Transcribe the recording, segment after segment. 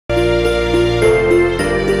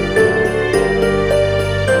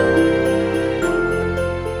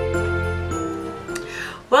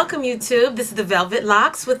Welcome YouTube, this is the Velvet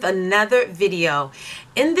Locks with another video.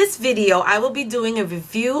 In this video I will be doing a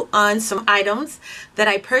review on some items that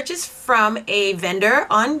I purchased from a vendor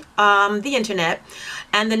on the internet,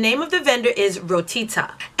 and the name of the vendor is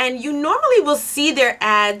Rotita, and you normally will see their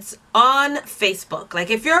ads on Facebook.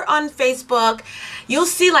 Like if you're on Facebook, you'll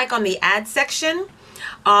see like on the ad section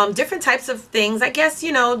different types of things, I guess,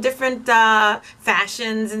 you know, different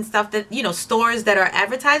fashions and stuff that, you know, stores that are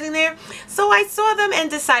advertising there. So I saw them and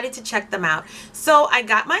decided to check them out. So I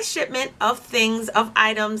got my shipment of things, of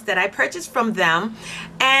items that I purchased from them,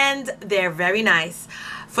 and they're very nice.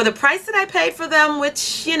 For the price that I paid for them,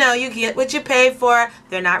 which, you know, you get what you pay for.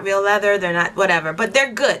 They're not real leather, they're not whatever, but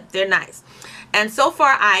they're good, they're nice. And so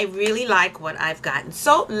far I really like what I've gotten.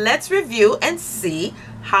 So let's review and see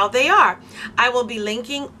how they are. I will be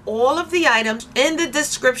linking all of the items in the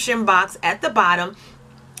description box at the bottom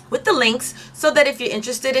with the links, so that if you're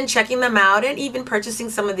interested in checking them out and even purchasing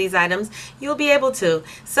some of these items, you'll be able to.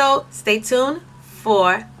 So stay tuned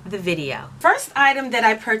for the video. First item that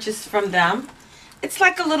I purchased from them, it's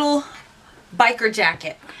like a little biker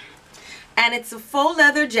jacket, and it's a faux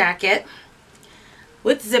leather jacket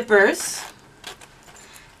with zippers.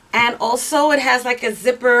 And also it has like a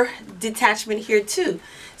zipper detachment here too.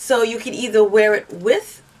 So you can either wear it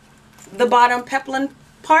with the bottom peplum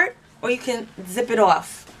part, or you can zip it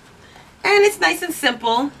off. And it's nice and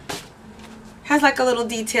simple. Has like a little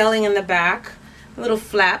detailing in the back, a little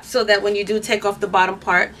flap, so that when you do take off the bottom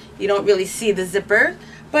part, you don't really see the zipper.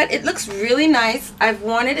 But it looks really nice. I've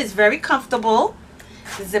worn it. It's very comfortable.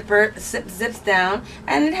 The zipper zips down,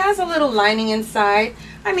 and it has a little lining inside.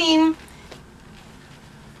 I mean,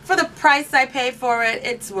 for the price I paid for it,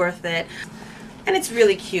 it's worth it. And it's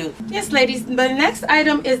really cute. Yes, ladies, the next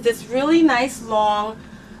item is this really nice long,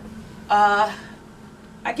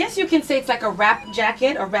 I guess you can say it's like a wrap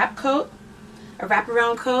jacket, a wrap coat, a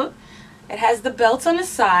wraparound coat. It has the belt on the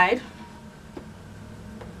side,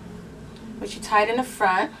 which you tie it in the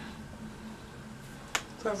front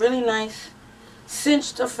for a really nice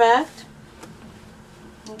cinched effect.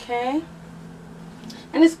 Okay.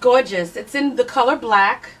 And it's gorgeous. It's in the color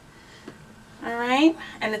black. Alright.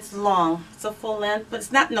 And it's long. It's a full length. But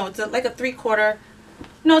it's not, no, it's like a 3/4.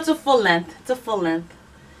 No, it's a full length. It's a full length.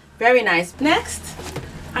 Very nice. Next,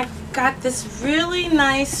 I got this really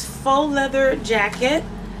nice faux leather jacket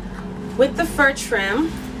with the fur trim.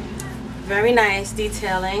 Very nice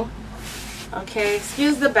detailing. Okay,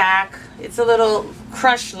 excuse the back. It's a little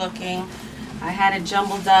crushed looking. I had it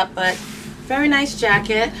jumbled up, but very nice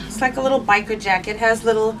jacket. It's like a little biker jacket. Has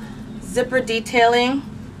little zipper detailing.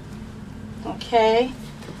 Okay.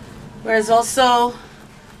 Whereas also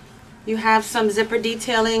you have some zipper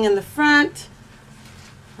detailing in the front.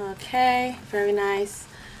 Okay. Very nice.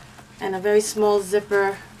 And a very small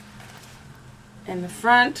zipper in the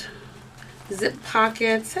front. Zip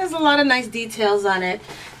pockets. Has a lot of nice details on it.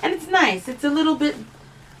 And it's nice. It's a little bit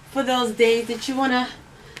for those days that you want to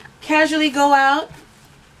casually go out.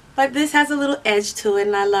 But this has a little edge to it,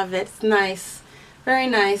 and I love it. It's nice. Very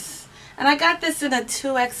nice. And I got this in a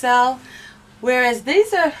 2XL, whereas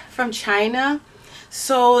these are from China,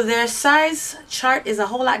 so their size chart is a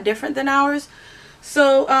whole lot different than ours.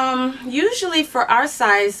 So usually for our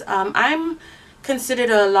size, I'm considered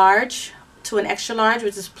a large to an extra large,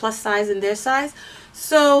 which is plus size in their size.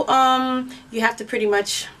 So you have to pretty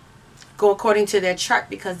much go according to their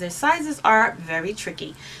chart, because their sizes are very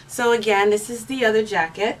tricky. So again, this is the other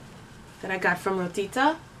jacket that I got from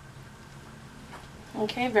Rotita.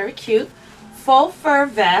 Okay, very cute. Faux fur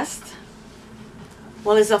vest.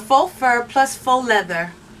 Well, it's a faux fur plus faux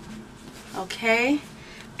leather. Okay,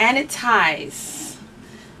 and it ties.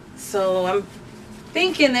 So I'm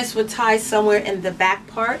thinking this would tie somewhere in the back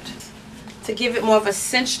part to give it more of a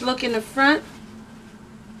cinched look in the front.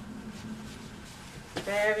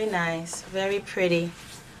 Very nice, very pretty.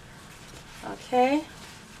 Okay.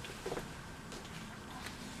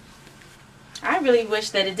 I really wish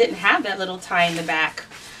that it didn't have that little tie in the back,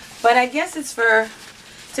 but I guess it's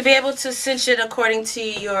to be able to cinch it according to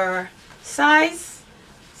your size.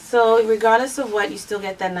 So regardless of what, you still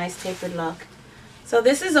get that nice tapered look. So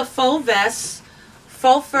this is a faux vest,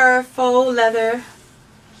 faux fur, faux leather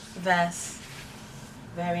vest.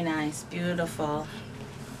 Very nice, beautiful.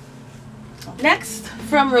 Next,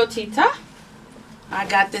 from Rotita, I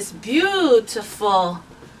got this beautiful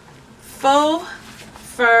faux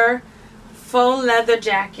fur, faux leather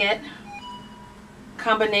jacket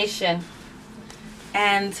combination,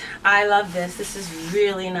 and I love this. This is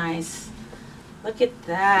really nice. Look at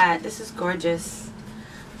that. This is gorgeous.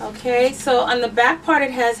 Okay, so on the back part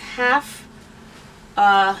it has half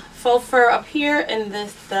faux fur up here, and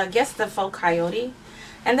this, I guess, the faux coyote,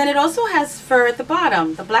 And then it also has fur at the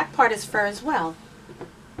bottom. The black part is fur as well.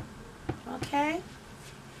 Okay.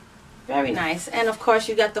 Very nice. And of course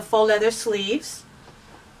you got the faux leather sleeves.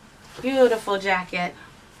 Beautiful jacket.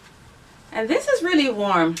 And this is really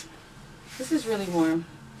warm. This is really warm.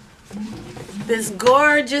 This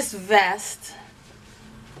gorgeous vest.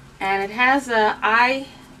 And it has a eye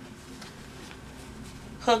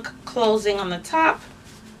hook closing on the top.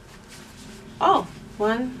 Oh,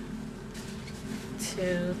 1,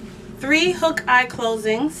 2, 3 hook eye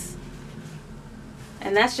closings.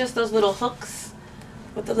 And that's just those little hooks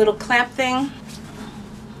with the little clamp thing.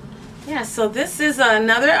 Yeah, so this is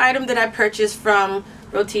another item that I purchased from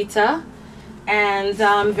Rotita. And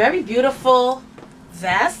very beautiful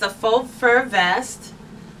vest, a faux fur vest.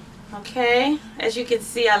 Okay, as you can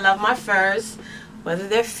see, I love my furs. Whether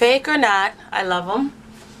they're fake or not, I love them.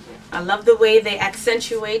 I love the way they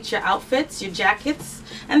accentuate your outfits, your jackets.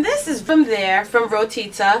 And this is from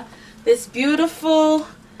Rotita. This beautiful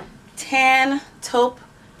tan taupe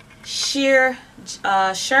sheer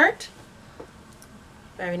shirt.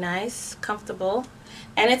 Very nice, comfortable.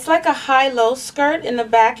 And it's like a high-low skirt. In the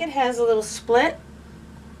back it has a little split,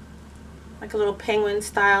 like a little penguin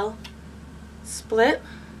style split.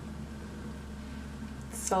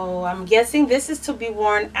 So I'm guessing this is to be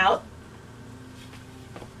worn out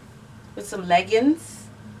with some leggings,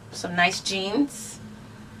 some nice jeans.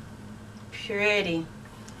 Pretty,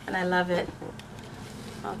 and I love it.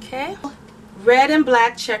 Okay, red and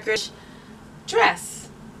black checkered dress.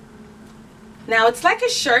 Now it's like a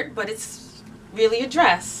shirt, but it's really a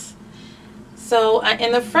dress. So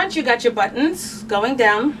in the front you got your buttons going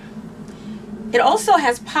down. It also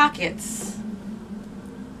has pockets.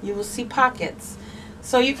 You will see pockets.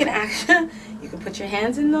 So you can actually, you can put your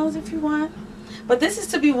hands in those if you want. But this is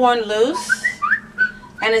to be worn loose,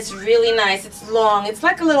 and it's really nice. It's long. It's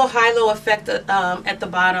like a little high-low effect at the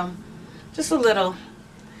bottom, just a little.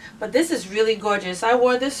 But this is really gorgeous. I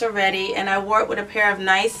wore this already, and I wore it with a pair of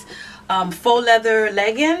nice faux leather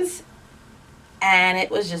leggings, and it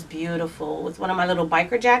was just beautiful with one of my little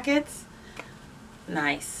biker jackets.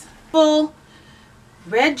 Nice. Full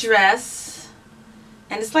red dress,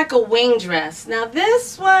 and it's like a wing dress. Now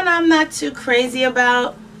this one I'm not too crazy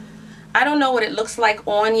about. I don't know what it looks like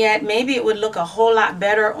on yet. Maybe it would look a whole lot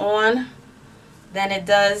better on than it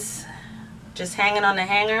does just hanging on the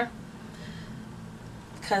hanger,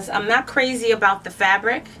 because I'm not crazy about the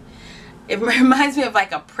fabric. It reminds me of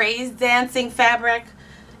like a praise dancing fabric,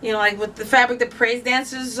 you know, like with the fabric that praise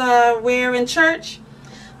dancers wear in church.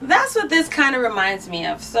 That's what this kind of reminds me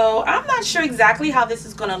of. So I'm not sure exactly how this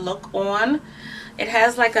is going to look on. It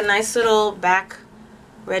has like a nice little back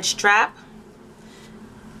red strap,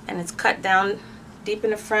 and it's cut down deep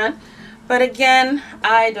in the front. But again,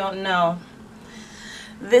 I don't know.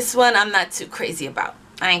 This one I'm not too crazy about.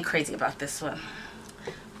 I ain't crazy about this one.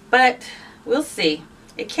 But we'll see.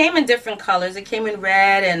 It came in different colors. It came in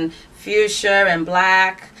red and fuchsia and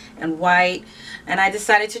black and white. And I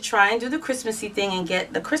decided to try and do the Christmassy thing and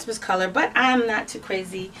get the Christmas color. But I'm not too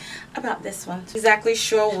crazy about this one. Not exactly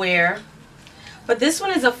sure where. But this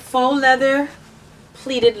one is a faux leather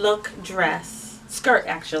pleated look dress. Skirt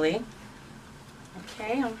actually.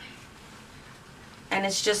 Okay, and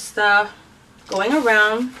it's just going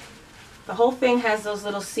around. The whole thing has those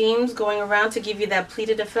little seams going around to give you that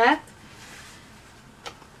pleated effect,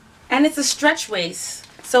 and it's a stretch waist,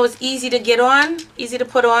 so it's easy to get on, easy to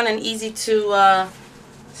put on, and easy to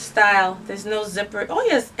style. There's no zipper. Oh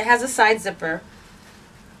yes, it has a side zipper.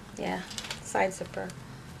 Yeah, side zipper,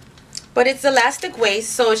 but it's elastic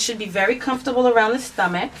waist, so it should be very comfortable around the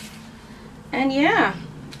stomach. And yeah,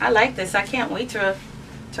 I like this. I can't wait to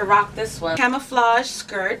rock this one. Camouflage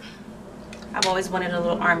skirt. I've always wanted a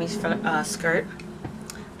little army skirt.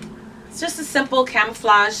 It's just a simple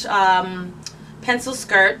camouflage pencil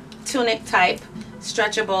skirt, tunic type,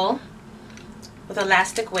 stretchable, with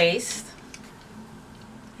elastic waist.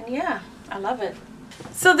 And yeah, I love it.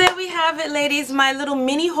 So there we have it, ladies. My little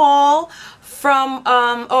mini haul from,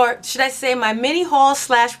 or should I say my mini haul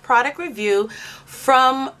 / product review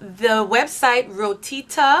from the website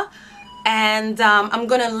Rotita. And I'm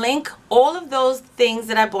gonna link all of those things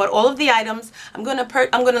that I bought, all of the items. I'm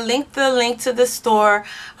gonna link the link to the store.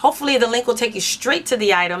 Hopefully the link will take you straight to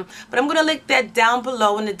the item, but I'm gonna link that down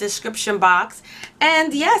below in the description box.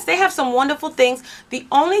 And yes, they have some wonderful things. The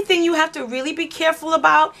only thing you have to really be careful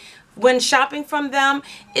about when shopping from them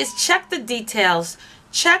is check the details,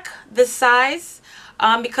 check the size,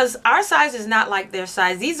 because our size is not like their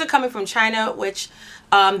size. These are coming from China, which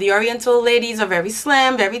the Oriental ladies are very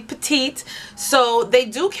slim, very petite. So they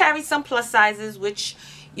do carry some plus sizes, which,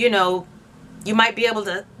 you know, you might be able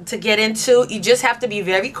to get into. You just have to be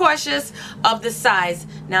very cautious of the size.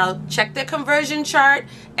 Now check the conversion chart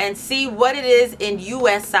and see what it is in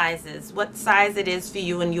US sizes, what size it is for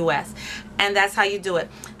you in US, and that's how you do it.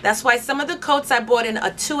 That's why some of the coats I bought in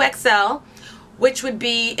a 2XL, which would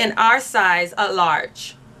be in our size a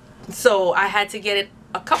large, so I had to get it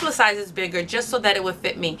a couple of sizes bigger just so that it would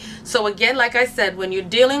fit me. So again, like I said, when you're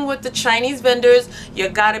dealing with the Chinese vendors, you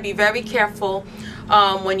got to be very careful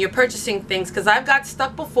when you're purchasing things, because I've got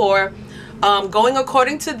stuck before going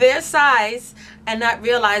according to their size and not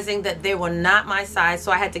realizing that they were not my size,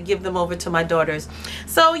 so I had to give them over to my daughters.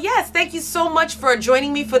 So yes, thank you so much for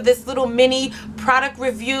joining me for this little mini product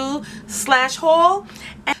review / haul.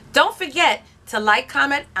 And don't forget to like,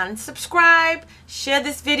 comment, and subscribe. Share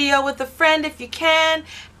this video with a friend if you can.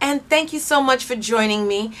 And thank you so much for joining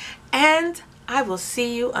me. And I will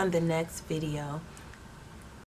see you on the next video.